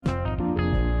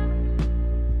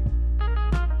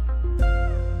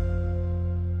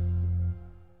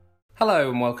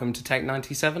Hello and welcome to Take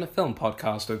 97, a film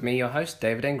podcast with me, your host,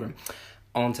 David Ingram.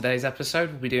 On today's episode,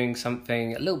 we'll be doing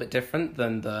something a little bit different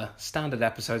than the standard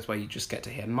episodes where you just get to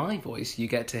hear my voice. You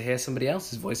get to hear somebody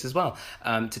else's voice as well.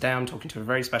 Today I'm talking to a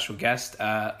very special guest.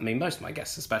 Most of my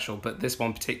guests are special, but this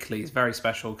one particularly is very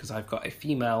special because I've got a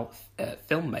female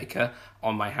filmmaker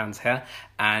on my hands here,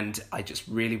 and I just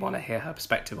really want to hear her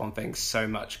perspective on things so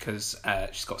much because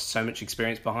she's got so much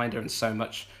experience behind her and so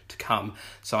much to come.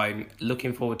 So I'm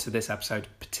looking forward to this episode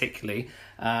particularly,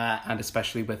 and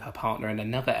especially with her partner in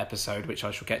another episode, which I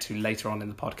shall get to later on in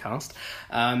the podcast.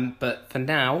 But for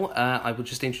now, I will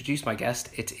just introduce my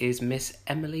guest. It is Miss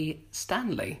Emily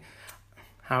Stanley.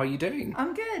 How are you doing?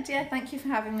 I'm good, yeah, thank you for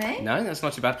having me. No, that's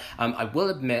not too bad. I will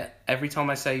admit, every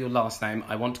time I say your last name,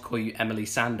 I want to call you Emily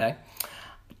Sande.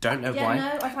 Don't know why.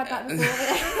 Yeah, no, I've had that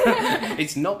before.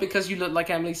 It's not because you look like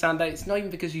Emily Sande. It's not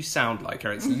even because you sound like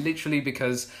her. It's literally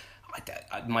because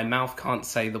my mouth can't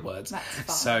say the words. That's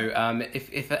fine. So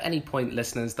if at any point,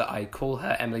 listeners, that I call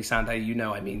her Emily Sande, you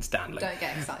know I mean Stanley. Don't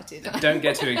get excited. Don't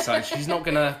get too excited. She's not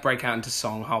going to break out into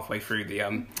song halfway through the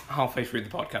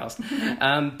podcast.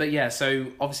 But yeah, so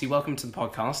obviously, welcome to the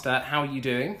podcast. How are you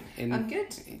doing? I'm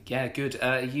good. Yeah, good.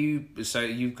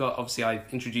 You've got, obviously,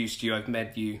 I've introduced you. I've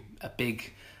made you a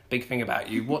big thing about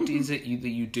you. What is it that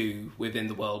you do within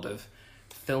the world of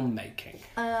filmmaking?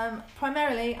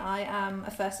 Primarily, I am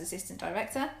a first assistant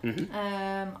director.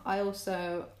 Mm-hmm. I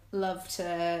also love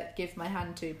to give my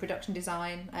hand to production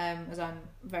design, as I'm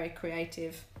very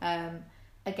creative.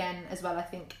 Again, as well, I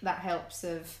think that helps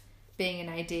of being an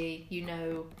AD. You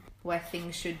know where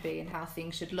things should be and how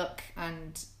things should look,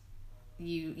 and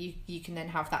you can then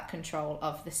have that control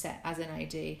of the set as an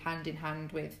AD, hand in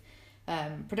hand with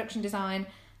production design.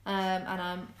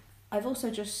 And I've also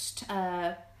just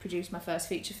produced my first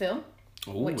feature film.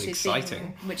 Oh,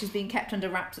 exciting. Which is being kept under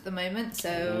wraps at the moment,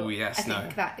 so I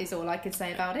think that is all I could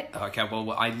say about it. Okay,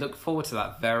 well, I look forward to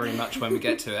that very much when we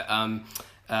get to it.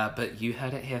 But you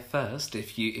heard it here first.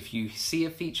 If you see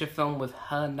a feature film with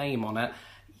her name on it,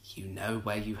 you know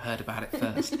where you heard about it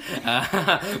first.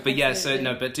 But yeah,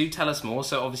 but do tell us more.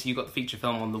 So obviously you've got the feature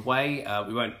film on the way.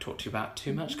 We won't talk to you about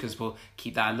too much because we'll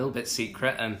keep that a little bit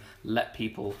secret and let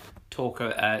people talk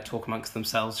amongst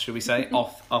themselves, should we say,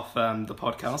 off the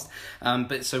podcast.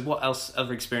 But so what else,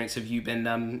 other experience have you been,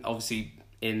 obviously,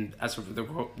 in as of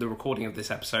the recording of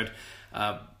this episode,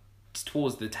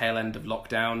 towards the tail end of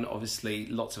lockdown? Obviously,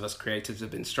 lots of us creatives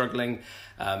have been struggling.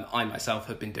 I myself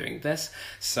have been doing this.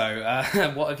 So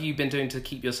what have you been doing to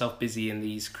keep yourself busy in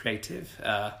these creative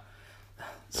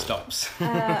stops?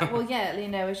 Well, yeah,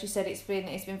 as you said, it's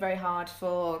been very hard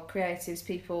for creatives,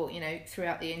 people,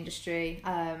 throughout the industry,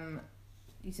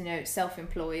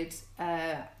 self-employed.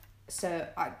 So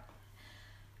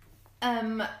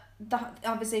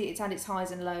obviously it's had its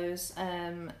highs and lows,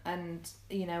 and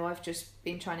I've just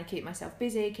been trying to keep myself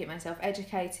busy, keep myself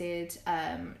educated,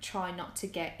 try not to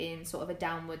get in sort of a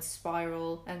downward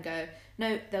spiral and go,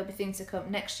 no, there'll be things to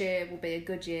come, next year will be a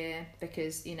good year,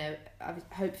 because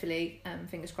hopefully,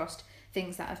 fingers crossed,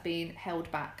 things that have been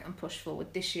held back and pushed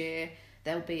forward this year,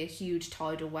 there'll be a huge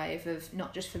tidal wave of,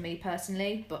 not just for me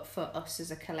personally, but for us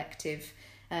as a collective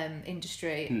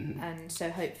industry. Mm-hmm. And so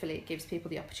hopefully it gives people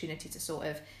the opportunity to sort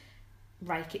of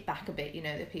rake it back a bit,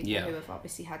 the people who have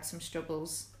obviously had some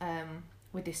struggles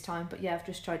with this time. But yeah, I've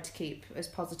just tried to keep as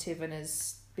positive and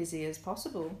as busy as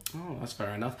possible. Oh, that's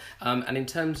fair enough. And in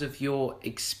terms of your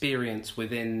experience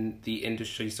within the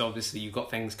industry, so obviously you've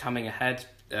got things coming ahead,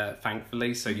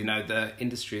 thankfully, so the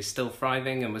industry is still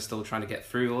thriving and we're still trying to get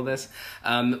through all this.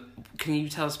 Can you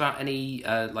tell us about any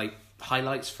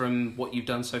highlights from what you've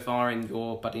done so far in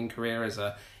your budding career as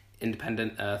a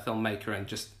independent filmmaker and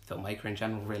just filmmaker in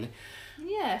general, really?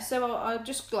 Yeah, so I'll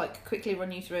just quickly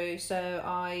run you through. So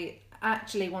I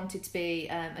actually wanted to be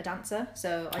a dancer,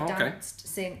 so I danced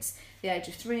since the age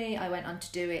of 3. I went on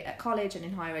to do it at college and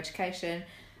in higher education.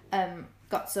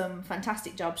 Got some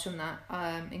fantastic jobs from that,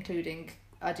 including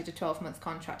I did a 12-month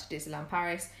contract at Disneyland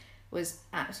Paris. Was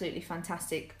absolutely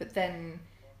fantastic. But then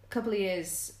a couple of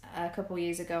years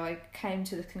ago, I came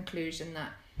to the conclusion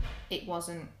that it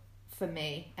wasn't for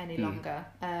me any longer.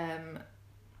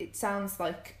 It sounds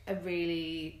like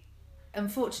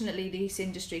unfortunately, this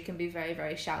industry can be very,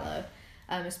 very shallow,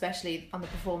 especially on the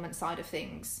performance side of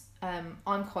things.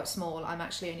 I'm quite small. I'm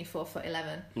actually only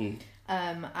 4'11",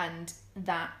 and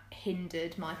that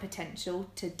hindered my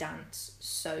potential to dance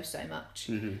so much.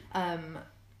 Mm-hmm.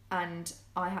 And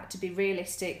I had to be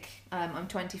realistic. I'm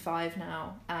 25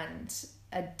 now, and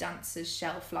a dancer's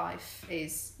shelf life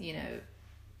is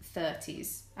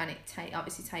 30s, and it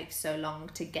obviously takes so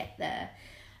long to get there.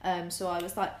 So I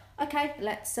was like, okay,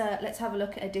 let's have a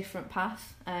look at a different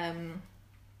path.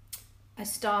 I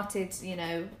started,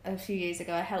 a few years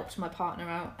ago, I helped my partner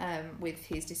out with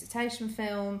his dissertation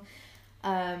film,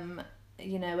 and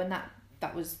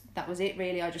that was it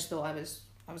really. I just thought I was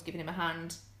giving him a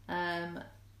hand.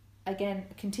 Again,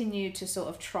 continued to sort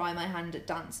of try my hand at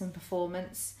dance and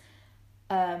performance.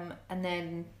 And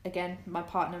then again, my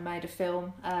partner made a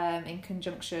film in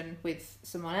conjunction with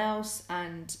someone else,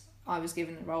 and I was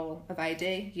given the role of AD.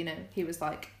 He was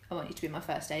like, I want you to be my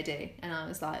first AD. And I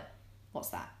was like, what's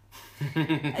that?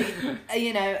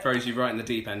 Throws you right in the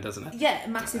deep end, doesn't it? Yeah,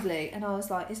 massively. And I was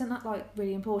like, isn't that like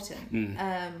really important?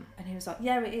 And he was like,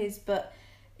 yeah, it is. But,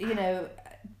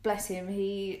 bless him,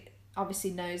 he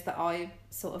obviously knows that I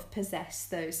sort of possess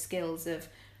those skills of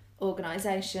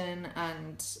organisation,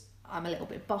 and I'm a little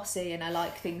bit bossy, and I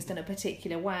like things done a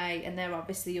particular way, and they're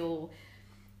obviously all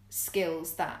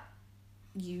skills that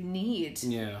you need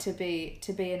to be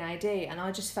an AD, and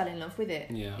I just fell in love with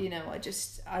it. I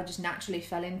just naturally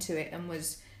fell into it and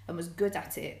was good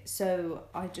at it, so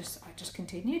I just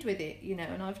continued with it,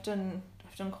 and I've done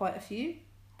quite a few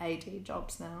AD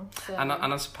jobs now. So. And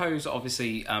I suppose,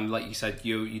 obviously, like you said,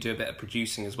 you do a bit of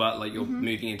producing as well. Like you're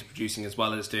moving into producing as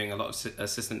well as doing a lot of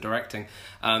assistant directing.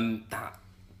 That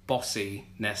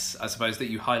bossiness, I suppose, that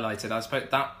you highlighted, I suppose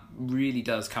that really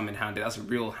does come in handy. That's a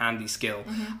real handy skill.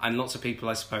 And lots of people,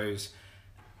 I suppose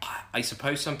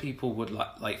some people would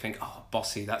like think, oh,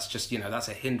 bossy, that's just that's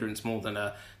a hindrance more than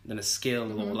a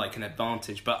skill or like an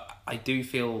advantage. But I do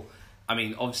feel, I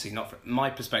mean, obviously not from my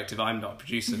perspective, I'm not a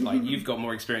producer, like you've got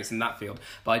more experience in that field,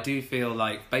 but I do feel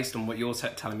like, based on what you're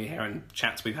telling me here and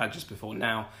chats we've had just before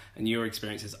now and your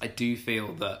experiences, I do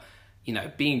feel that,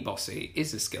 being bossy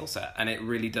is a skill set, and it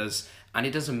really does, and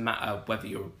it doesn't matter whether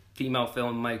you're a female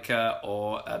filmmaker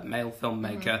or a male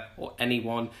filmmaker or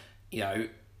anyone,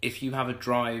 if you have a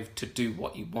drive to do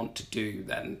what you want to do,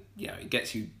 then, it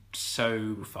gets you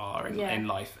so far in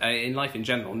life in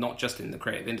general, not just in the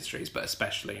creative industries, but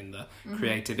especially in the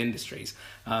creative industries.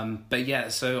 But yeah,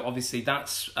 so obviously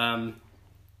that's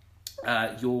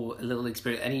your little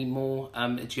experience. Any more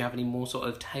do you have any more sort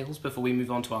of tales before we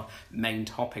move on to our main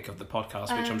topic of the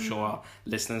podcast, which I'm sure our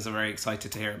listeners are very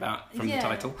excited to hear about from the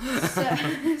title?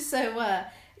 so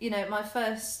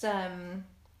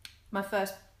my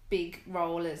first big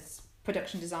role as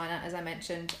production designer, as I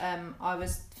mentioned, I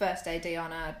was first AD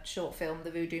on a short film,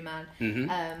 The Voodoo Man,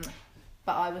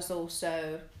 but I was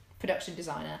also production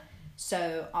designer,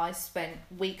 so I spent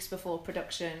weeks before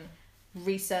production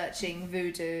researching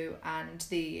voodoo and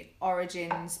the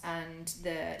origins and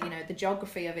the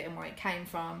geography of it and where it came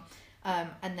from,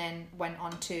 and then went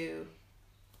on to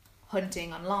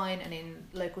hunting online and in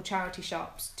local charity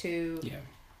shops to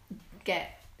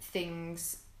get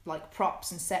things like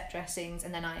props and set dressings,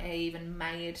 and then I even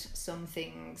made some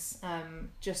things,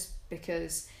 just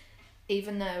because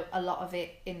even though a lot of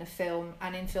it in the film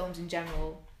and in films in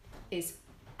general is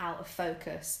out of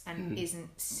focus and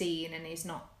isn't seen and it's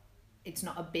not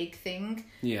a big thing,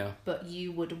 but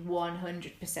you would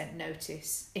 100%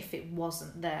 notice if it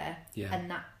wasn't there,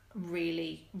 and that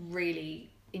really,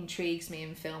 really intrigues me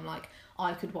in film. Like,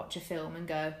 I could watch a film and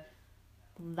go,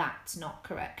 that's not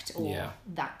correct, or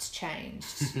that's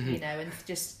changed, and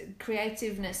just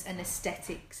creativeness and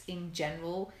aesthetics in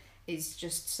general is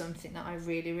just something that I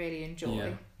really, really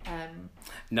enjoy.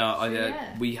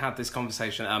 We had this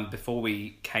conversation before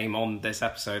we came on this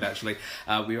episode, actually.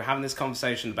 We were having this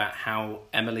conversation about how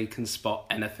Emily can spot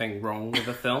anything wrong with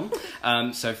a film.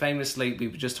 So famously, we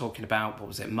were just talking about, what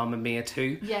was it, Mamma Mia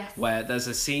 2? Yes. Where there's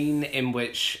a scene in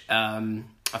which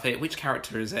I think, which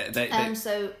character is it?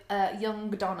 So young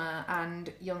Donna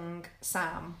and young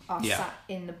Sam are sat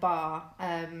in the bar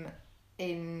on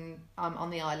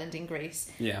the island in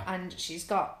Greece. Yeah. And she's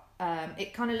got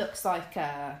it kind of looks like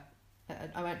I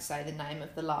won't say the name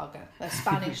of the lager, a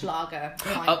Spanish lager.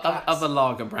 Other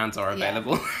lager brands are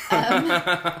available.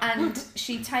 And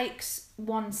she takes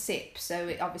one sip, so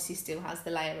it obviously still has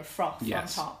the layer of froth on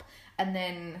top, and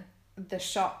then the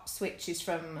shot switches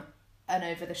from an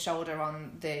over the shoulder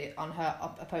on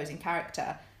her opposing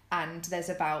character, and there's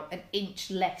about an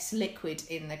inch less liquid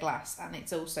in the glass, and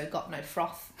it's also got no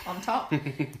froth on top.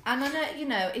 And I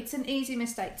know, it's an easy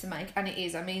mistake to make, and it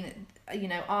is. I mean,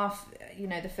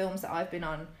 the films that I've been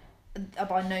on are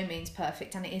by no means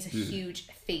perfect, and it is a huge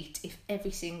feat if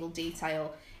every single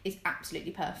detail is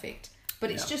absolutely perfect. But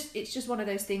it's just one of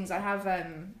those things. I have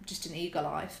just an eagle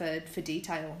eye for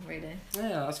detail, really.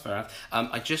 Yeah, that's fair enough.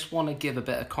 I just want to give a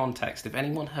bit of context. If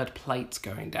anyone heard plates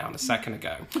going down a second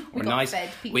ago, we got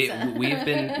fed pizza. we have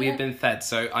been fed.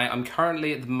 So I'm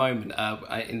currently at the moment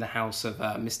in the house of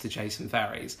Mr. Jason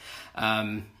Ferries.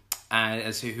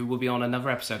 Who will be on another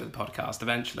episode of the podcast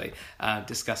eventually,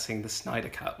 discussing the Snyder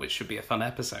Cut, which should be a fun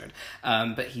episode.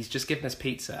 But he's just given us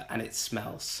pizza, and it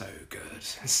smells so good,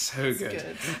 so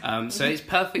good. So it's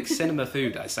perfect cinema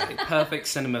food, I say. Perfect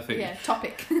cinema food. Yeah,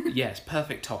 topic. Yes,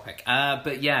 perfect topic.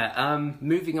 But yeah,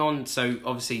 moving on. So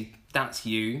obviously that's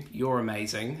you. You're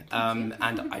amazing, and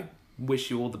I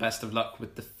wish you all the best of luck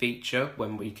with the feature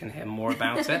when we can hear more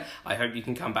about it. I hope you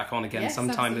can come back on again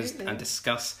sometime and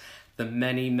discuss the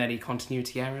many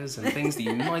continuity errors and things that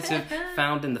you might have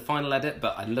found in the final edit,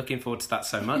 but I'm looking forward to that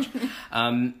so much.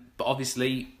 But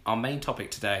obviously, our main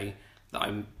topic today that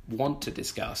I want to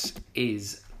discuss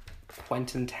is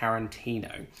Quentin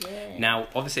Tarantino. Yeah. Now,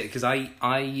 obviously, because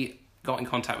I got in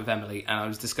contact with Emily and I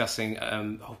was discussing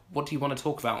what do you want to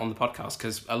talk about on the podcast,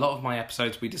 because a lot of my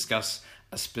episodes we discuss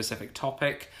a specific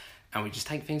topic and we just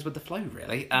take things with the flow,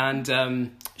 really.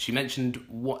 And she mentioned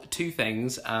two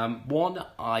things. One,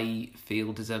 I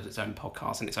feel deserves its own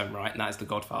podcast in its own right, and that is The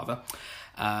Godfather.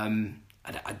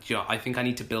 I think I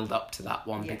need to build up to that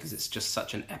one because it's just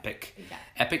such an epic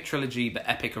trilogy, but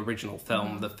epic original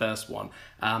film, the first one.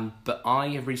 But I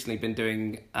have recently been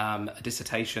doing a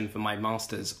dissertation for my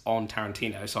master's on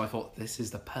Tarantino, so I thought this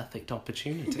is the perfect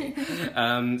opportunity.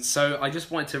 So I just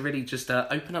wanted to really just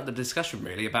open up the discussion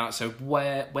really about, so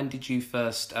when did you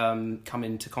first come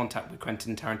into contact with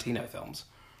Quentin Tarantino films?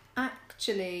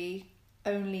 Actually,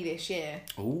 only this year.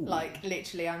 Ooh. Like,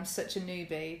 literally, I'm such a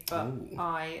newbie, but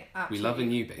I absolutely... We love a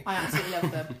newbie. I absolutely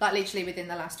love them. Like, literally within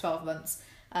the last 12 months.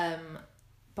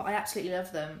 But I absolutely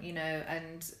love them, you know,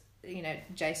 and, you know,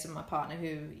 Jason, my partner,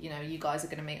 who, you know, you guys are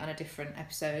going to meet on a different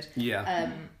episode.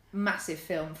 Yeah. Massive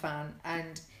film fan.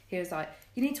 And he was like,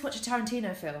 you need to watch a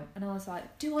Tarantino film. And I was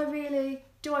like, do I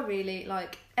really?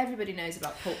 Like, everybody knows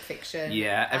about Pulp Fiction.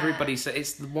 Yeah, everybody... So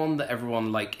it's the one that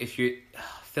everyone, like, if you...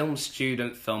 film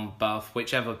student, film buff,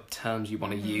 whichever terms you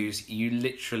want to use, you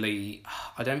literally,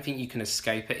 I don't think you can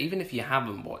escape it. Even if you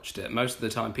haven't watched it, most of the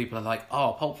time people are like,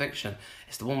 oh, Pulp Fiction,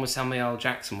 it's the one with Samuel L.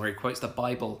 Jackson where he quotes the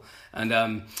Bible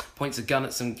and points a gun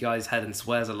at some guy's head and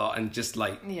swears a lot and just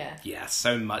like,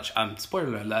 so much.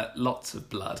 Spoiler alert, lots of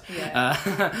blood.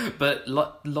 Yeah. But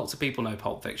lots of people know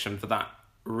Pulp Fiction for that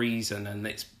reason, and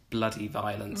it's bloody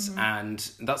violence, and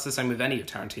that's the same with any of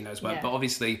Tarantino's work. But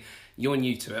obviously you're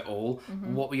new to it all.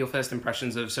 What were your first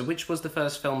impressions of, so which was the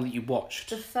first film that you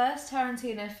watched? The first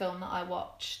Tarantino film that I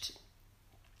watched,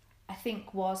 I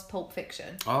think, was Pulp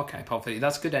Fiction. Okay, Pulp Fiction,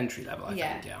 that's good entry level, I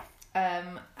think.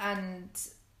 And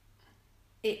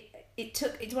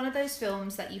it's one of those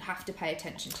films that you have to pay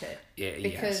attention to. Yeah,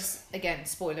 because again,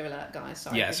 spoiler alert, guys.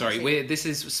 Sorry. Yeah, sorry. This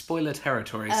is spoiler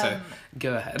territory, so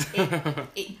go ahead.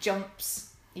 It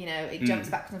jumps, you know, it jumps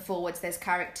backwards and forwards. There's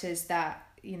characters that,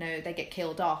 you know, they get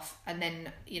killed off, and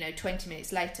then, you know, 20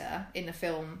 minutes later in the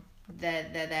film, they're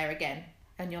there again,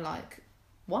 and you're like,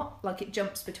 what? Like, it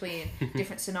jumps between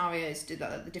different scenarios,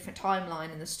 the different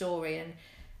timeline in the story, and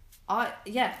I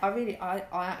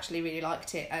actually really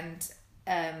liked it. And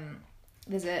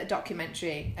there's a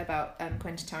documentary about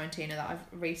Quentin Tarantino that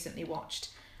I've recently watched,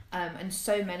 and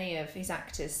so many of his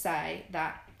actors say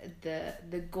that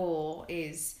the gore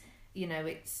is, you know,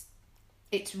 it's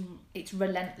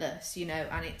relentless, you know,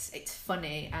 and it's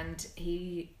funny, and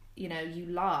he, you know, you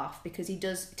laugh because he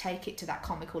does take it to that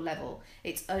comical level.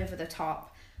 It's over the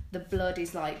top. The blood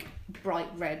is like bright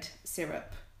red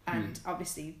syrup, and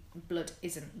obviously blood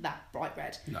isn't that bright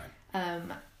red. No.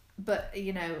 But,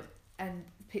 you know, and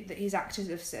his actors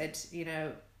have said, you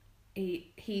know,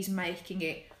 he's making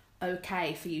it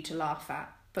okay for you to laugh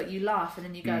at, but you laugh and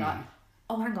then you go like,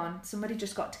 oh, hang on, somebody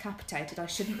just got decapitated, I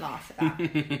shouldn't laugh at that.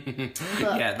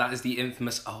 But, yeah, that is the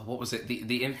infamous, what was it?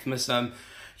 The infamous,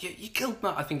 you killed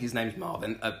I think his name's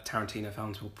Marvin. Tarantino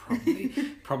fans will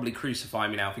probably crucify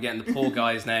me now for getting the poor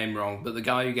guy's name wrong, but the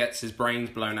guy who gets his brains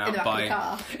blown out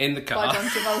in the car. By John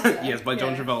Travolta. Yes, by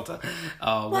John Travolta.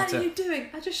 Oh, what are you doing?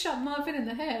 I just shot Marvin in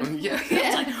the head. Yeah.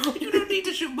 It's like, you don't need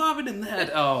to shoot Marvin in the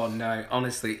head. Oh, no,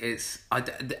 honestly,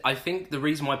 I think the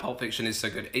reason why Pulp Fiction is so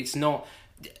good, it's not...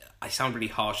 I sound really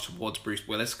harsh towards Bruce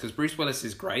Willis, because Bruce Willis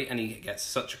is great and he gets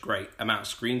such a great amount of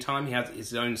screen time. He has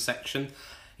his own section.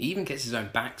 He even gets his own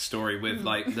backstory with,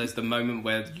 like, there's the moment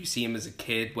where you see him as a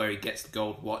kid where he gets the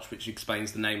gold watch, which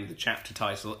explains the name of the chapter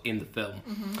title in the film.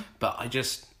 But I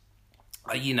just,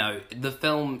 you know, the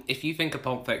film, if you think of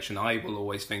Pulp Fiction, I will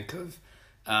always think of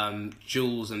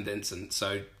Jules and Vincent,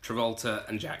 so Travolta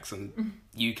and Jackson.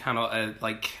 You cannot I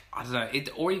don't know,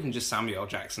 or even just Samuel L.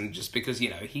 Jackson, just because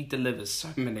he delivers so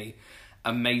many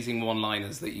amazing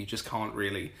one-liners that you just can't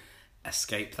really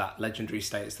escape that legendary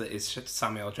status that is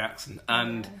Samuel L. Jackson.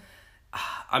 And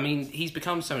I mean, he's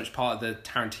become so much part of the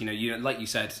Tarantino. Like you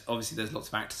said, obviously there's lots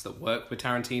of actors that work with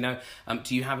Tarantino.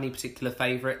 Do you have any particular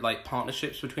favourite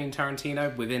partnerships between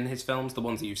Tarantino within his films? The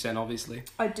ones that you've seen, obviously.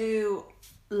 I do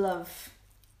love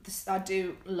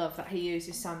that he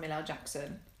uses Samuel L.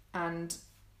 Jackson, and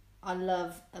I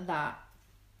love that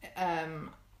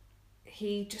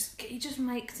he just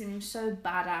makes him so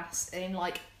badass in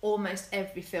almost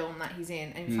every film that he's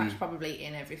in. In fact, probably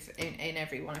in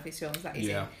every one of his films that he's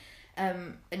in.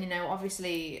 And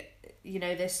obviously,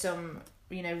 there's some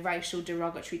racial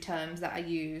derogatory terms that are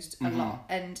used a lot,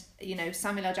 and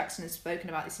Samuel L. Jackson has spoken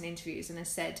about this in interviews and has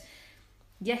said,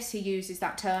 yes, he uses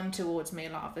that term towards me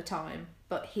a lot of the time,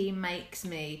 but he makes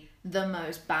me the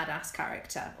most badass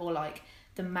character, or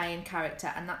the main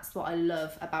character, and that's what I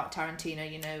love about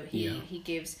Tarantino. He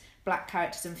gives black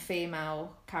characters and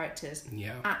female characters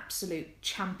absolute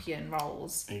champion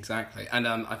roles. Exactly. And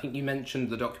I think you mentioned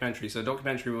the documentary. So the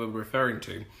documentary we're referring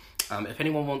to, if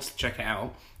anyone wants to check it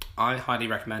out, I highly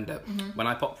recommend it. When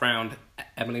I popped round,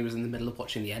 Emily was in the middle of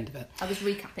watching the end of it. I was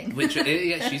recapping. Which,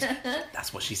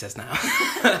 that's what she says now.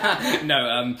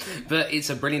 No, but it's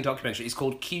a brilliant documentary. It's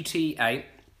called QT8,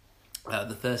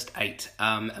 The First 8.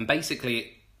 And basically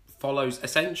it follows,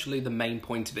 essentially the main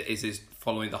point of it is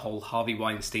following the whole Harvey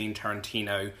Weinstein,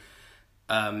 Tarantino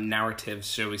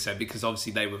narratives, shall we say, because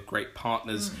obviously they were great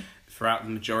partners throughout the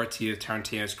majority of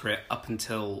Tarantino's career up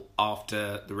until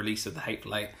after the release of The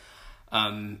Hateful Eight.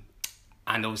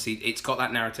 And obviously it's got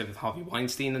that narrative of Harvey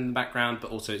Weinstein in the background, but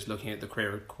also it's looking at the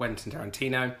career of Quentin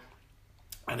Tarantino.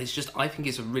 And it's just, I think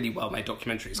it's a really well-made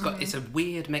documentary. It's a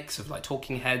weird mix of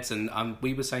talking heads, and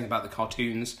we were saying about the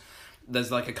cartoons.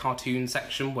 There's a cartoon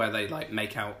section where they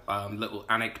make out little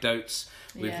anecdotes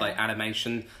with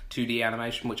animation, 2D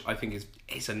animation, which I think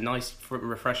is a nice,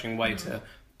 refreshing way to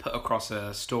put across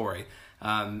a story.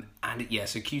 So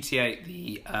QT8,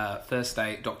 the First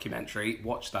 8 documentary,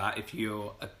 watch that if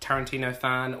you're a Tarantino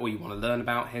fan or you want to learn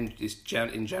about him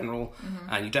in general,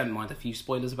 and you don't mind a few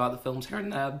spoilers about the films here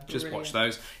and there, just watch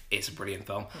those. It's a brilliant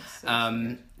film.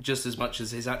 Just as much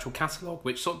as his actual catalogue,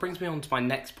 which sort of brings me on to my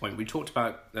next point. We talked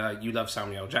about you love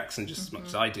Samuel L. Jackson just as much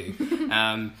as I do.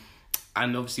 And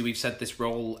obviously we've said this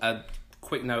role,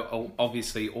 quick note,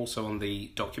 obviously also on the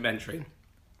documentary,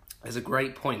 there's a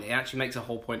great point. It actually makes a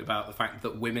whole point about the fact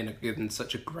that women are given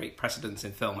such a great precedence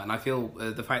in film. And I feel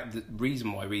the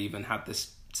reason why we even had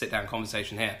this sit-down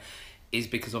conversation here is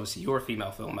because obviously you're a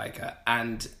female filmmaker.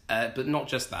 And but not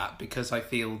just that, because I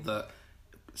feel that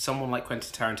someone like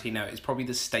Quentin Tarantino is probably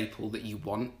the staple that you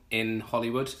want in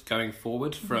Hollywood going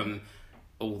forward from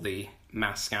all the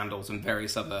mass scandals and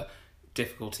various other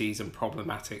difficulties and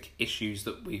problematic issues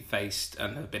that we've faced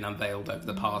and have been unveiled over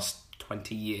the past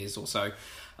 20 years or so.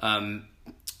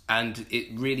 And it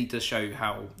really does show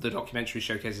how the documentary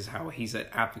showcases how he's an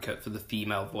advocate for the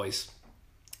female voice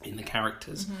in the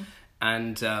characters.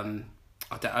 And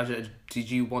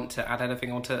did you want to add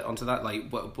anything onto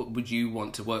that? What would you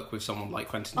want to work with someone like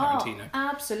Quentin Tarantino?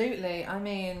 Absolutely. I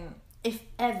mean, if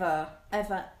ever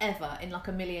in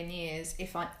a million years,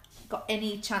 if I got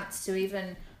any chance to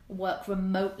even work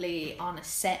remotely on a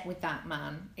set with that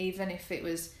man, even if it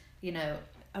was,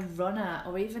 a runner,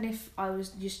 or even if I was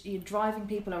just driving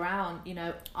people around,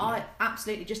 I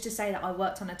absolutely, just to say that I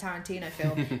worked on a Tarantino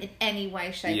film in any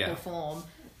way, shape or form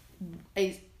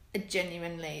is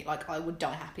genuinely, I would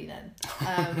die happy then.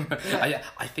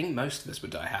 I think most of us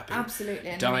would die happy.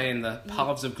 Absolutely. Die in the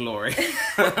Paths of Glory.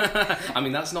 I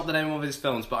mean, that's not the name of his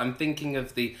films, but I'm thinking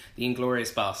of the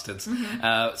Inglourious Bastards.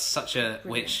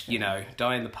 Which,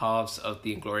 Die in the Paths of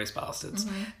the Inglourious Bastards.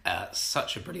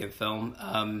 Such a brilliant film.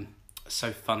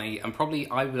 So funny, and probably,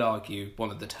 I would argue,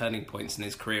 one of the turning points in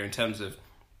his career in terms of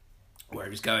where he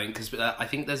was going, because I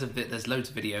think there's loads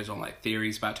of videos on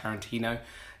theories about Tarantino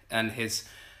and his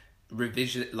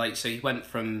revision. So he went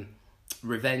from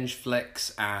revenge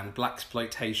flicks and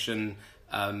blaxploitation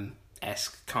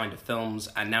esque kind of films,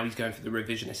 and now he's going for the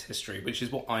revisionist history, which is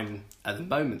what I'm at the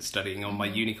moment studying on my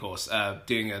uni course,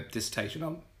 doing a dissertation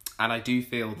on. And I do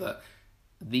feel that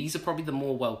these are probably the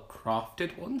more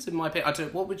well-crafted ones, in my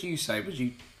opinion. What would you say? Would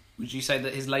you say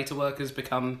that his later work has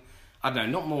become, I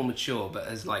don't know, not more mature, but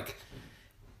has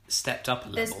stepped up a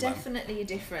level? There's definitely a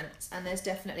difference, and there's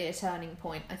definitely a turning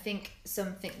point. I think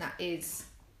something that is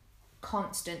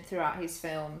constant throughout his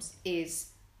films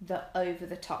is the over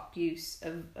the top use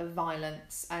of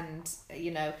violence, and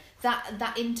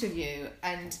that interview,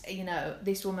 and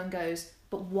this woman goes,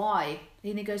 but why?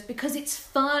 And he goes, because it's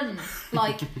fun.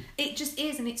 Like, it just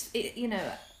is, and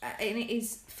and it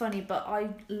is funny, but I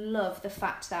love the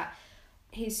fact that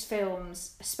his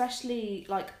films, especially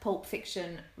like Pulp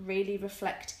Fiction, really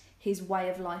reflect his way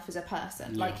of life as a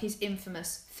person. Like, he's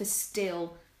infamous for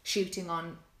still shooting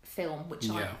on film, which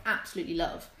I absolutely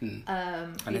love.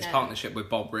 And his partnership with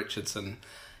Bob Richardson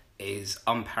is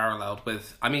unparalleled.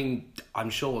 With, I mean, I'm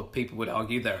sure people would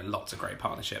argue there are lots of great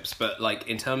partnerships, but like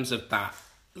in terms of that,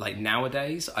 like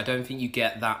nowadays, I don't think you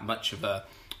get that much of a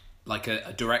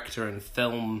director and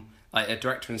film, like a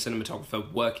director and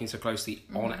cinematographer working so closely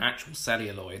on actual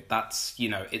celluloid. That's,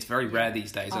 it's very rare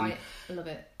these days. And I love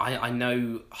it. I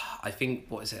know, I think,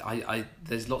 what is it?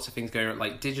 There's lots of things going on,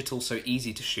 like digital's so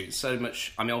easy to shoot, so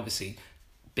much. I mean, obviously,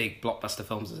 big blockbuster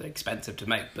films are expensive to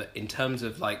make, but in terms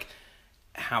of like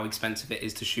how expensive it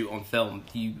is to shoot on film,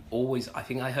 you always, I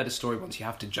think I heard a story once, you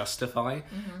have to justify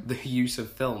the use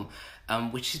of film,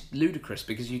 which is ludicrous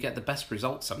because you get the best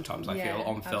results sometimes, I feel,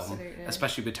 on film, absolutely.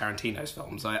 Especially with Tarantino's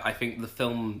films. I think the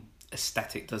film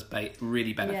aesthetic does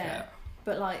really benefit. Yeah,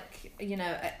 but like,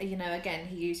 again,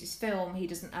 he uses film, he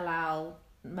doesn't allow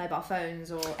mobile phones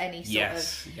or any sort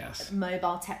of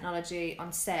mobile technology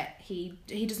on set. He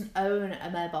doesn't own a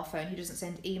mobile phone, he doesn't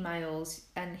send emails,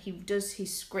 and he does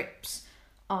his scripts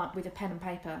with a pen and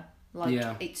paper.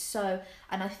 It's so,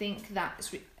 and I think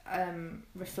that's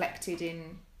reflected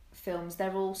in films.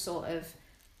 They're all sort of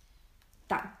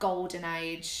that golden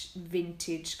age,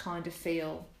 vintage kind of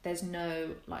feel. There's no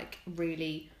like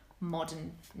really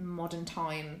modern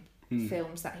time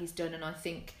films that he's done, and I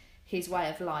think his way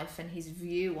of life and his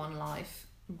view on life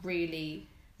really,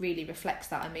 really reflects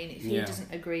that. I mean, if he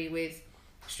doesn't agree with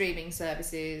streaming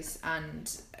services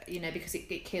and because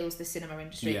it kills the cinema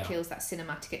industry, it kills that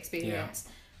cinematic experience,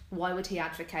 why would he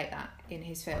advocate that in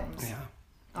his films?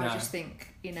 I just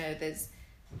think there's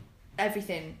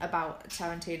everything about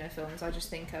Tarantino films, I just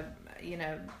think are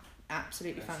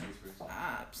absolutely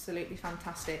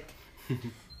fantastic.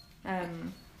 I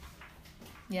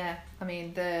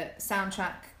mean, the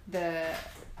soundtrack, the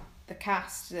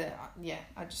cast,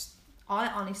 I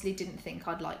honestly didn't think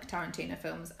I'd like Tarantino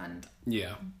films, and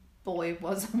boy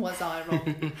was I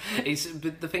wrong.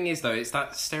 But the thing is though, it's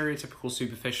that stereotypical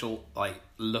superficial like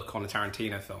look on a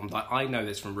Tarantino film. Like, I know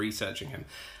this from researching him.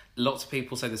 Lots of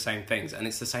people say the same things, and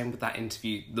it's the same with that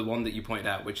interview, the one that you pointed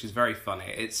out, which is very funny.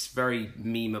 It's very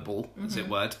memeable, as it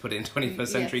were, to put it in 21st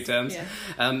century terms.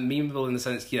 Memeable in the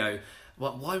sense,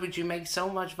 why would you make so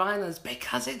much violence?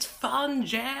 Because it's fun,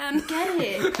 Jan. Get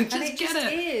it.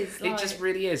 It just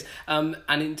really is. And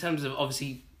in terms of,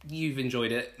 obviously, you've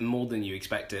enjoyed it more than you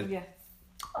expected. Yeah.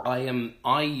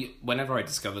 Whenever I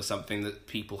discover something that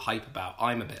people hype about,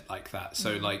 I'm a bit like that.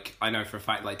 So, like, I know for a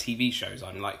fact, like, TV shows,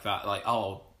 I'm like that. Like,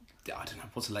 I don't know,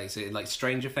 what's the latest? Like,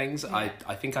 Stranger Things. I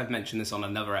think I've mentioned this on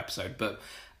another episode, but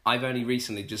I've only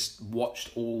recently just watched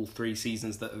all 3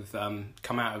 seasons that have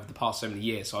come out over the past so many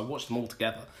years. So I watched them all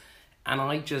together. And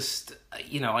I just,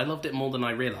 I loved it more than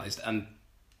I realised. And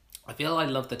I feel I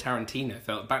love the Tarantino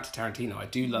film. Back to Tarantino, I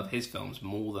do love his films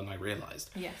more than I realised.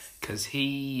 Yes. Because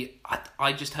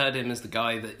I just heard him as the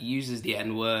guy that uses the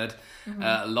N-word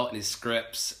a lot in his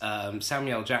scripts.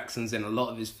 Samuel L. Jackson's in a lot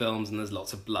of his films, and there's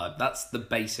lots of blood. That's the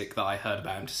basic that I heard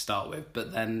about him to start with.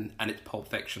 But then, and it's Pulp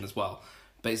Fiction as well.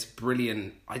 But it's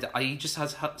brilliant. He just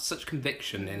has such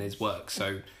conviction in his work.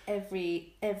 So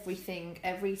everything,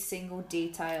 every single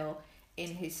detail in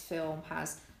his film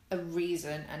has a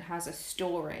reason and has a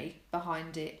story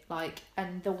behind it. Like,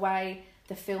 and the way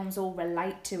the films all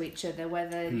relate to each other,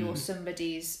 whether you're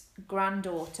somebody's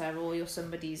granddaughter or you're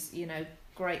somebody's,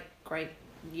 great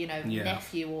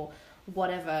nephew or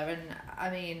whatever. And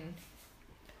I mean,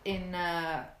 in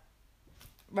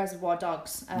Reservoir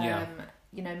Dogs,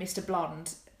 Mr.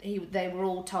 Blonde, they were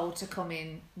all told to come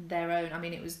in their own. I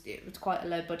mean, it was quite a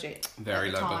low budget.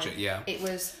 Very low budget, yeah. It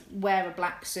was wear a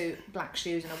black suit, black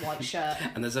shoes, and a white shirt.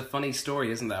 And there's a funny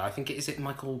story, isn't there? I think is it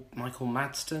Michael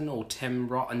Madsen or Tim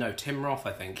Roth? No, Tim Roth.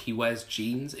 I think he wears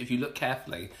jeans. If you look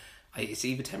carefully, it's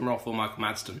either Tim Roth or Michael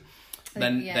Madsen.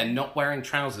 Then they're not wearing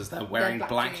trousers; they're wearing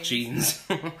black jeans,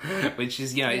 which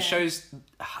is it shows.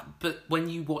 But when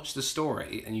you watch the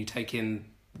story and you take in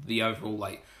the overall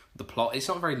the plot, it's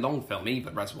not a very long film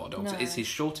either, Reservoir Dogs. No. It's his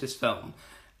shortest film,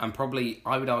 and probably,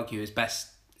 I would argue, his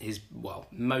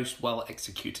most well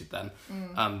executed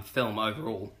film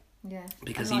overall. Yeah.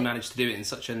 Because he managed to do it in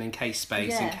such an encased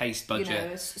space, encased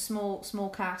budget. Small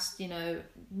cast,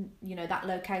 that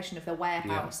location of the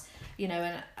warehouse,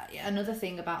 and another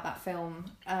thing about that film,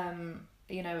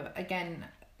 again,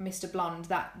 Mr. Blonde,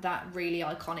 that really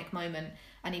iconic moment,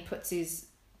 and he puts his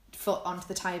foot onto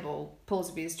the table, pulls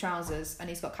up his trousers, and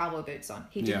he's got cowboy boots on.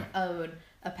 He didn't own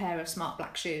a pair of smart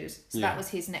black shoes, so that was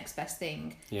his next best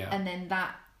thing. And then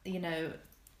that, you know,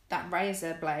 that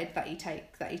razor blade that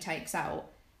he takes out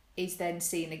is then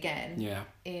seen again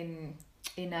in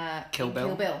Kill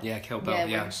Bill. Yeah, Kill Bill.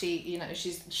 Yeah, when she, you know,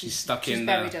 she's stuck she's in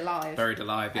buried alive. Buried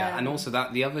alive. Yeah, and also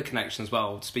that the other connection as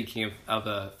well. Speaking of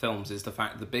other films, is the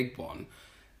fact the big one,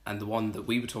 and the one that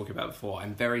we were talking about before.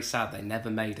 I'm very sad they never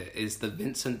made it. Is the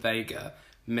Vincent Vega,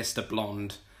 Mr.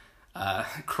 Blonde,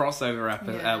 crossover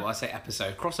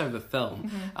crossover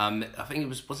film. I think it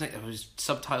was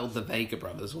subtitled The Vega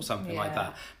Brothers or something like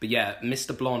that. But yeah,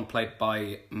 Mr. Blonde, played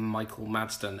by Michael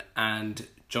Madsen, and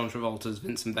John Travolta's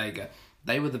Vincent Vega.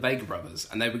 They were the Vega Brothers,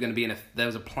 and they were going to be there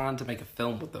was a plan to make a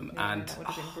film with them, and that would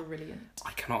have been brilliant.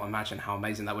 I cannot imagine how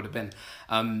amazing that would have been.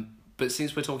 But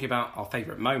since we're talking about our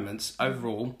favourite moments,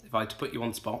 overall, if I had to put you on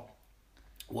the spot,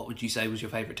 what would you say was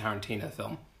your favourite Tarantino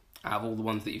film out of all the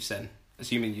ones that you've seen?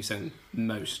 Assuming you've seen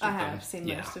most of them. I have seen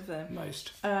most of them.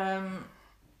 Most.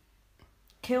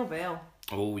 Kill Bill.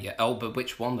 Oh yeah. Oh, but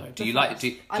which one though? I like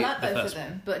both of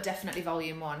them, but definitely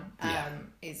Volume 1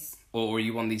 is. Or are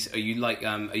you one of these? Are you like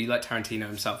Tarantino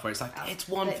himself, where it's like it's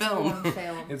one film.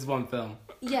 It's one film.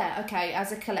 Yeah. Okay.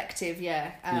 As a collective,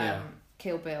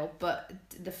 Kill Bill, but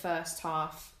the first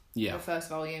half, the first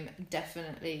volume,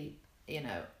 definitely, you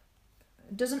know,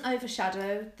 doesn't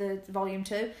overshadow the Volume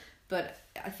 2, but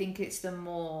I think it's the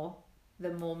more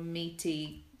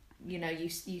meaty. You know,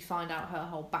 you find out her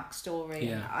whole backstory.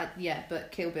 Yeah.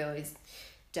 But Kill Bill is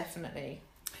definitely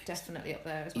up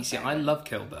there as well. You see, I love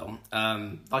Kill Bill.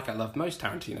 Like I love most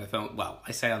Tarantino films. Well,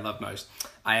 I say I love most.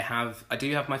 I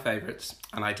do have my favourites,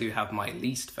 and I do have my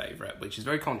least favourite, which is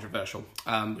very controversial,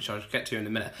 which I'll get to in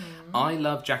a minute. I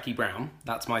love Jackie Brown.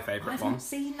 That's my favourite one. I haven't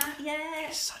seen that yet.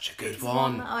 It's such a good it's one.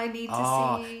 One that I need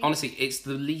to see. Honestly, it's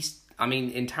the least... I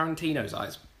mean, in Tarantino's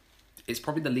eyes, it's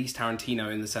probably the least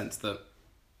Tarantino in the sense that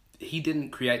he didn't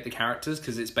create the characters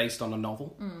because it's based on a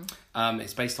novel.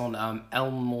 It's based on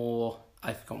Elmore...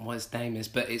 I've forgotten what his name is,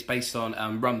 but it's based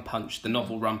on Rum Punch, the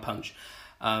novel Rum Punch.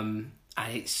 And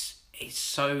it's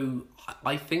so...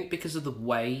 I think because of the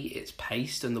way it's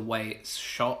paced and the way it's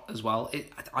shot as well,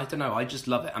 I don't know, I just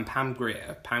love it. And Pam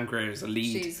Grier is a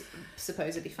lead. She's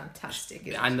supposedly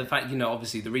fantastic. And the fact, you know,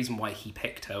 obviously the reason why he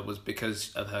picked her was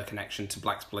because of her connection to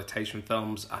blaxploitation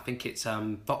films. I think it's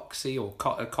Foxy or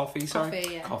Coffee,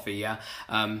 sorry. Coffee, yeah.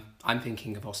 I'm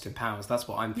thinking of Austin Powers. That's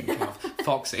what I'm thinking of.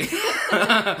 Foxy.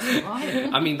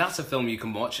 I mean, that's a film you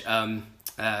can watch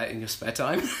in your spare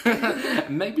time.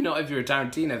 Maybe not if you're a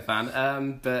Tarantino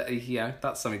fan, but yeah,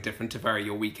 that's something different to vary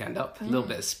your weekend up. A little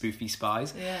bit of spoofy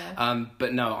spies. Yeah.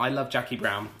 But no, I love Jackie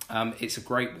Brown. It's a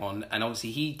great one, and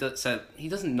obviously he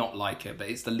doesn't not like it, but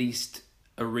it's the least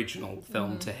original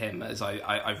film to him, as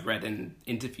I've read in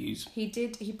interviews.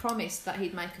 He promised that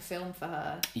he'd make a film for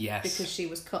her. Yes. Because she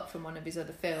was cut from one of his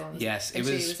other films. Yes, she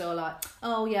was all like,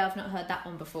 oh yeah, I've not heard that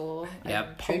one before.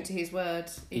 Yeah. True to his word.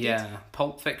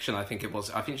 Pulp Fiction, I think it was.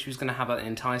 I think she was going to have an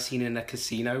entire scene in a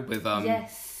casino with the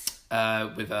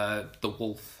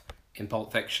wolf in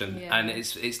Pulp Fiction. Yeah. And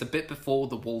it's the bit before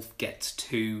the wolf gets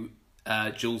to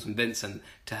Jules and Vincent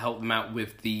to help them out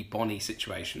with the Bonnie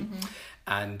situation.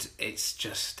 And it's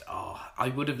just,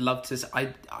 I would have loved to...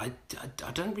 I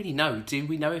don't really know. Do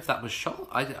we know if that was shot?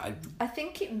 I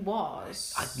think it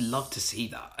was. I'd love to see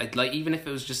that. Even if it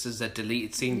was just as a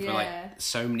deleted scene for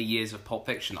so many years of Pulp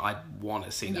Fiction, I'd want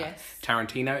to see that. Yes.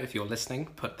 Tarantino, if you're listening,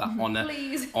 put that on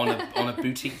Please. on a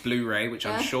boutique Blu-ray, which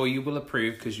I'm sure you will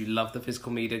approve because you love the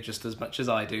physical media just as much as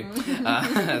I do,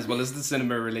 as well as the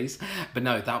cinema release. But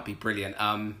no, that would be brilliant.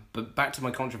 But back to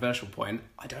my controversial point,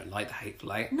 I don't like The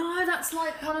Hateful Eight. No, that's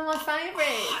like one of my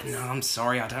favourites. No, I'm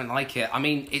sorry, I don't like it. I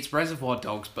mean, it's Reservoir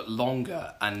Dogs, but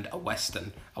longer, and a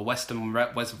Western.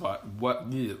 Reservoir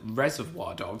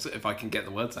Dogs, if I can get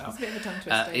the words out. It's a bit of a tongue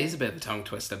twister. It is a bit of a tongue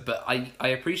twister, but I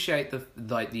appreciate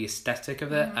the aesthetic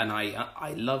of it, and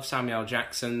I love Samuel L.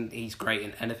 Jackson. He's great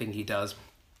in anything he does.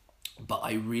 But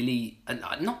I really,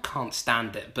 can't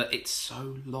stand it, but it's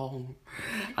so long.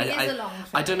 It is a long film.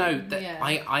 I don't know.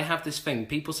 I have this thing.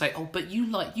 People say, oh, but you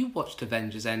watched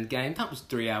Avengers Endgame. That was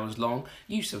 3 hours long.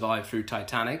 You survived through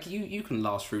Titanic. You can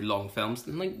last through long films.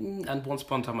 And Once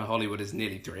Upon a Time in Hollywood is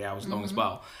nearly 3 hours long as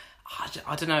well.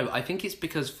 I don't know. I think it's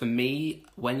because for me,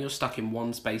 when you're stuck in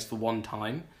one space for one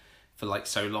time, for like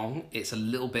so long, it's a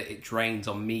little bit, it drains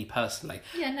on me personally.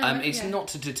 It's not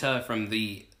to deter from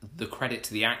the credit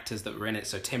to the actors that were in it.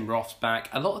 So Tim Roth's back.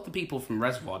 A lot of the people from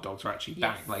Reservoir Dogs are actually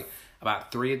back, like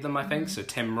about 3 of them, I think. So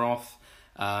Tim Roth,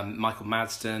 Michael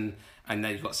Madsden, and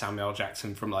then you've got Samuel L.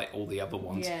 Jackson from like all the other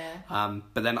ones. Yeah.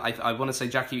 But then I want to say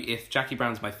if Jackie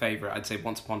Brown's my favourite, I'd say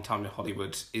Once Upon a Time in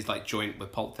Hollywood is like joint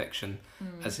with Pulp Fiction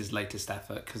as his latest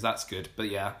effort, because that's good. But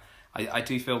yeah, I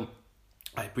do feel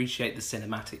I appreciate the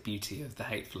cinematic beauty of The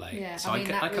Hateful Eight. Yeah, So I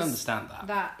can understand that.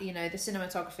 That, the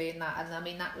cinematography in that, and I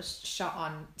mean, that was shot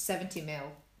on 70mm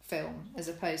film as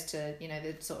opposed to,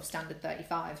 the sort of standard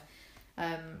 35.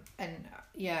 And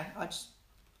yeah,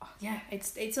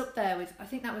 it's up there with, I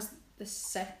think that was the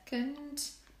second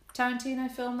Tarantino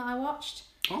film that I watched.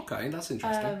 Okay, that's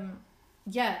interesting.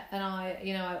 Yeah, and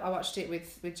I watched it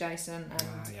with Jason,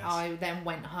 and yes. I then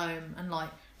went home and like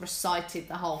recited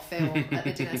the whole film at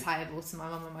the dinner table to my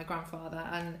mum and my grandfather,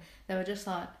 and they were just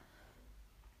like,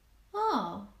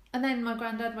 oh. And then my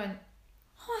granddad went,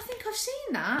 oh, I think I've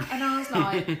seen that. And I was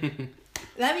like,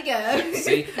 there we go.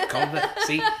 See,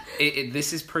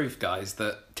 this is proof, guys,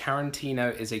 that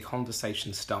Tarantino is a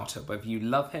conversation starter. Whether you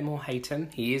love him or hate him,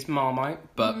 he is Marmite,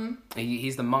 but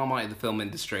he's the Marmite of the film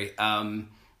industry.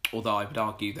 Although I would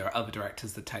argue there are other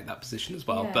directors that take that position as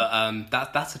well. Yeah.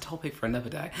 But that's a topic for another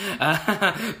day.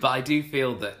 But I do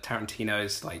feel that Tarantino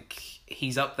is like,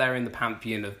 he's up there in the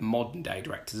pantheon of modern day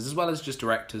directors, as well as just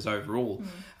directors overall,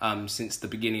 since the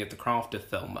beginning of the craft of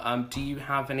film. Do you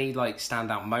have any like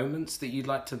standout moments that you'd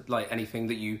like to, like anything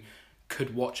that you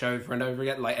could watch over and over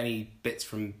again? Like any bits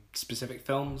from specific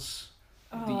films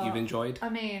that you've enjoyed? I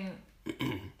mean,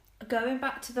 going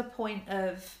back to the point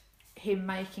of him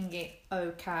making it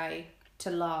okay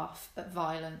to laugh at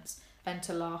violence and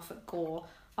to laugh at gore,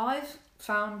 I've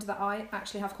found that I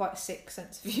actually have quite a sick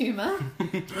sense of humour.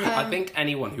 I think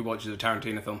anyone who watches a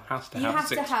Tarantino film has to have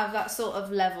to have that sort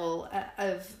of level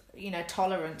of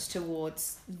tolerance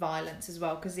towards violence as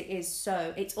well, because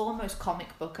it's almost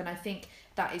comic book, and I think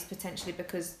that is potentially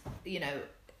because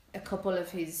a couple of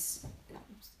his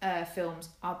films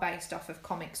are based off of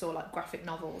comics or like graphic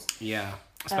novels. Yeah,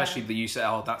 especially the use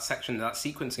of that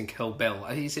sequence in Kill Bill.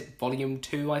 Is it Volume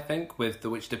 2, I think,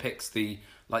 which depicts the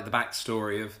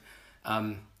backstory of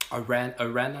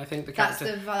Oren, I think the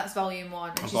character. That's Volume 1,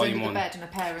 and she's under the bed and her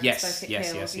parents both get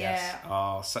killed. Yes.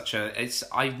 Oh,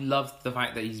 I love the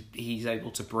fact that he's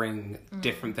able to bring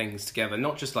different things together,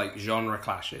 not just like genre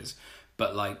clashes,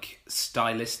 but like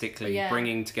stylistically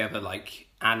bringing together like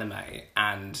anime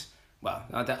and, well,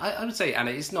 I would say, and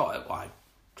it's not, I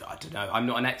don't know, I'm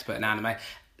not an expert in anime.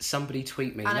 Somebody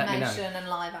tweet me, let me know. Animation and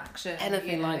live action.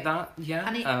 Anything like that, yeah.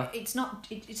 And it's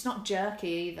not jerky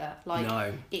either. Like,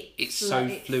 no, it's so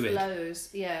fluid. It flows,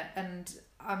 yeah. And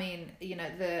I mean,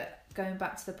 going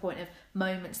back to the point of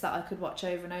moments that I could watch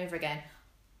over and over again,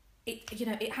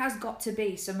 it has got to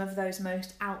be some of those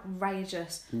most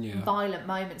outrageous, violent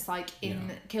moments, like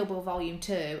in Kill Bill Volume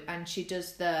 2, and she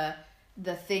does the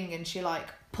thing and she like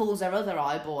pulls her other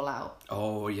eyeball out.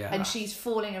 Oh yeah. And she's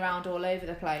falling around all over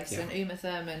the place. Yeah. And Uma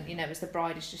Thurman, as the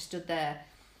bride, is just stood there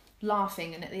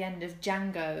laughing. And at the end of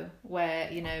Django, where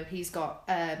he's got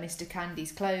Mr.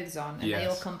 Candy's clothes on, and they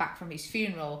all come back from his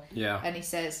funeral. Yeah. And he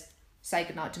says, "Say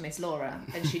goodnight to Miss Laura,"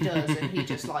 and she does, and he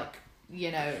just like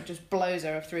just blows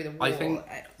her through the wall. I think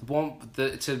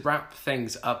to wrap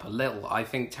things up a little, I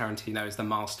think Tarantino is the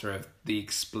master of the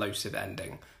explosive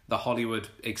ending. The Hollywood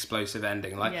explosive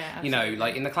ending. Like,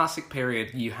 like in the classic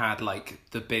period, you had like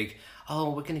the big, oh,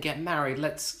 we're going to get married,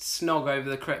 let's snog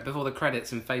over before the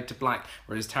credits and fade to black.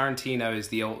 Whereas Tarantino is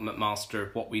the ultimate master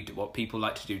of what people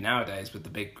like to do nowadays with the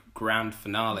big grand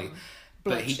finale.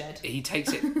 But he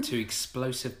takes it to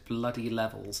explosive, bloody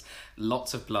levels.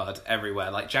 Lots of blood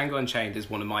everywhere. Like Django Unchained is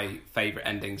one of my favourite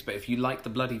endings. But if you like the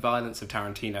bloody violence of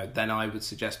Tarantino, then I would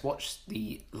suggest watch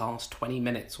the last 20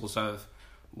 minutes or so of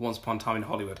Once Upon a Time in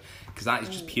Hollywood, because that is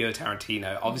just pure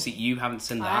Tarantino. Obviously, you haven't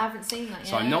seen that. I haven't seen that yet.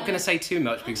 So I'm not going to say too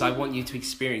much because I want you to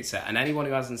experience it. And anyone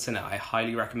who hasn't seen it, I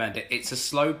highly recommend it. It's a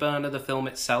slow burn of the film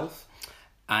itself,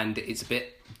 and it's a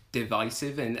bit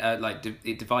divisive, and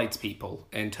it divides people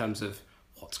in terms of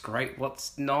what's great,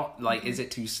 what's not. Like, is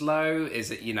it too slow?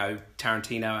 Is it,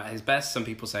 Tarantino at his best? Some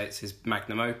people say it's his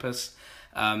magnum opus.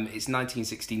 It's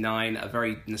 1969, a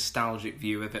very nostalgic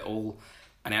view of it all.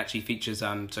 And it actually features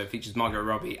Margot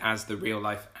Robbie as the real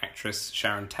life actress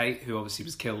Sharon Tate, who obviously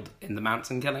was killed in the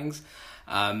Manson killings.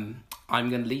 I'm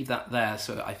going to leave that there,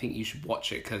 so I think you should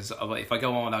watch it, because if I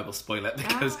go on, I will spoil it,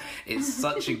 because it's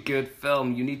such a good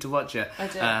film. You need to watch it.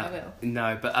 I will.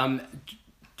 No, but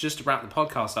just to wrap the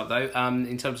podcast up though,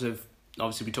 in terms of,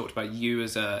 obviously we talked about you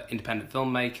as an independent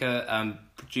filmmaker,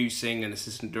 producing and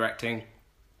assistant directing,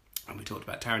 and we talked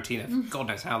about Tarantino for God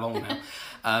knows how long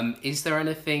now. Is there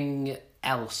anything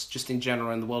else, just in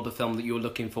general in the world of film, that you're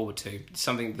looking forward to?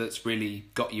 Something that's really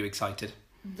got you excited?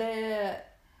 The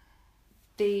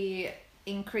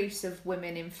increase of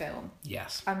women in film.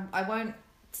 Yes. I won't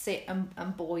sit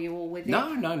and bore you all with it.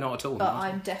 No, not at all. But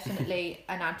I'm definitely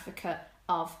an advocate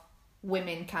of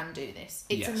women can do this.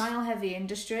 It's a male-heavy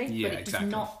industry, but it does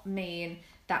not mean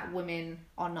that women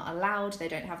are not allowed. They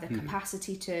don't have the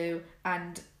capacity to.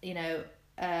 And, you know,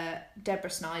 Deborah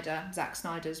Snyder, Zack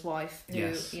Snyder's wife,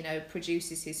 who, you know,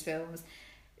 produces his films,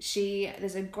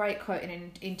 there's a great quote in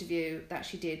an interview that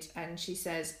she did, and she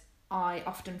says, I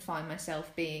often find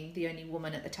myself being the only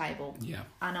woman at the table. Yeah.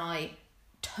 And I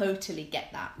totally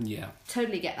get that. Yeah.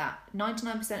 Totally get that.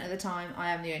 99% of the time,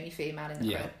 I am the only female in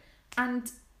the room.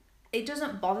 And it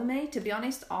doesn't bother me, to be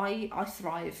honest. I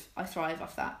thrive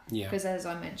off that. Yeah. Because as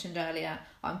I mentioned earlier,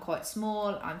 I'm quite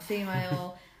small, I'm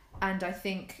female, and I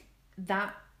think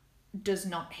that does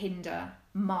not hinder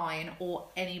mine or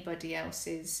anybody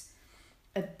else's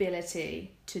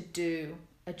ability to do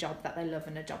a job that they love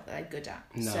and a job that they're good at.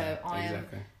 No, so I am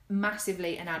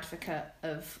massively an advocate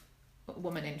of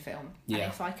women in film. Yeah.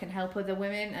 And if I can help other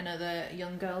women and other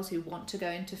young girls who want to go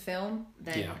into film,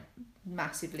 then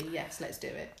massively, yes, let's do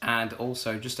it. And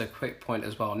also, just a quick point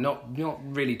as well, not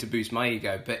really to boost my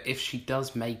ego, but if she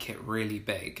does make it really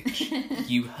big,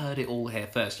 you heard it all here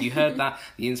first. You heard the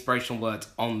inspirational words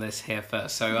on this here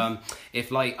first. So if,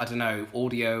 like, I don't know,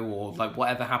 audio or like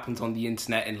whatever happens on the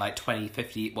internet in like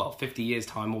 50 years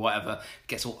time or whatever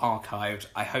gets all archived,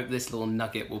 I hope this little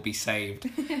nugget will be saved.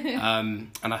 And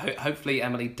I hopefully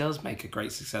Emily does make a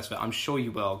great success of it. I'm sure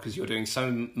you will, because you're doing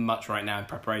so much right now in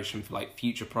preparation for like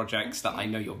future projects that I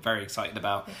know you're very excited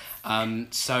about.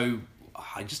 So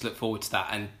I just look forward to that.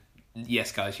 And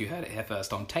yes, guys, you heard it here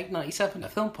first on Take 97, a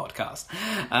film podcast.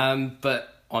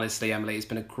 But honestly, Emily, it's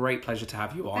been a great pleasure to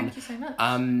have you on. Thank you so much.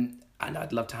 And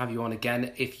I'd love to have you on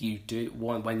again if you do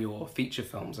when your feature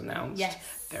film's announced. Yes.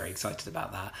 Very excited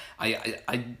about that.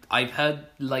 I've heard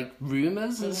like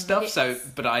rumours and stuff. Yes. So,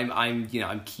 but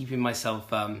I'm keeping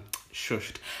myself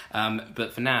shushed.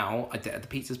 But for now, the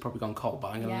pizza's probably gone cold.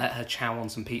 But I'm going to let her chow on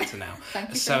some pizza now. Thank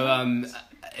you so much.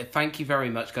 Thank you very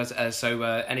much, guys.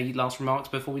 Any last remarks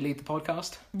before we leave the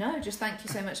podcast? No, just thank you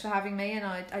so much for having me, and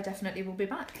I definitely will be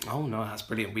back. Oh no, that's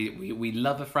brilliant. We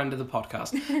love a friend of the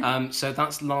podcast. So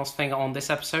that's the last thing on this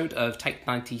episode of Take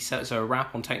 97. So a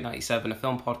wrap on Take 97, a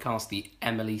film podcast, the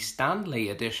Emily Stanley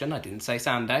edition. I didn't say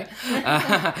Sunday.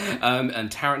 And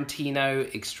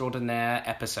Tarantino extraordinaire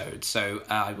episode. So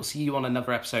I will see you on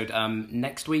another episode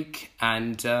next week,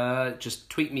 and just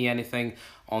tweet me anything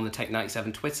on the Take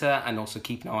 97 Twitter, and also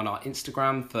keep an eye on our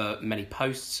Instagram for many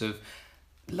posts of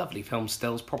lovely film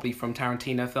stills, probably from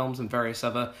Tarantino films and various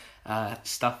other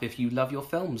stuff if you love your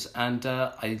films. And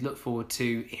I look forward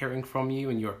to hearing from you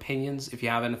and your opinions. If you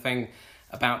have anything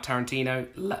about Tarantino,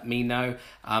 let me know.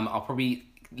 I'll probably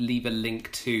leave a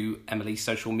link to Emily's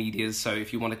social medias, so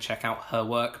if you want to check out her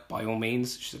work, by all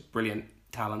means. She's a brilliant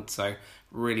talent, so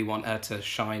really want her to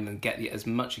shine and get as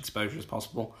much exposure as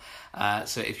possible.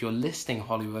 So if you're listening,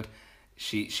 Hollywood,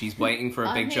 she's waiting for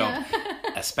a big job,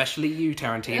 especially you,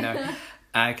 Tarantino.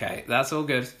 Okay, that's all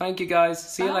good. Thank you, guys.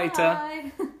 See you later.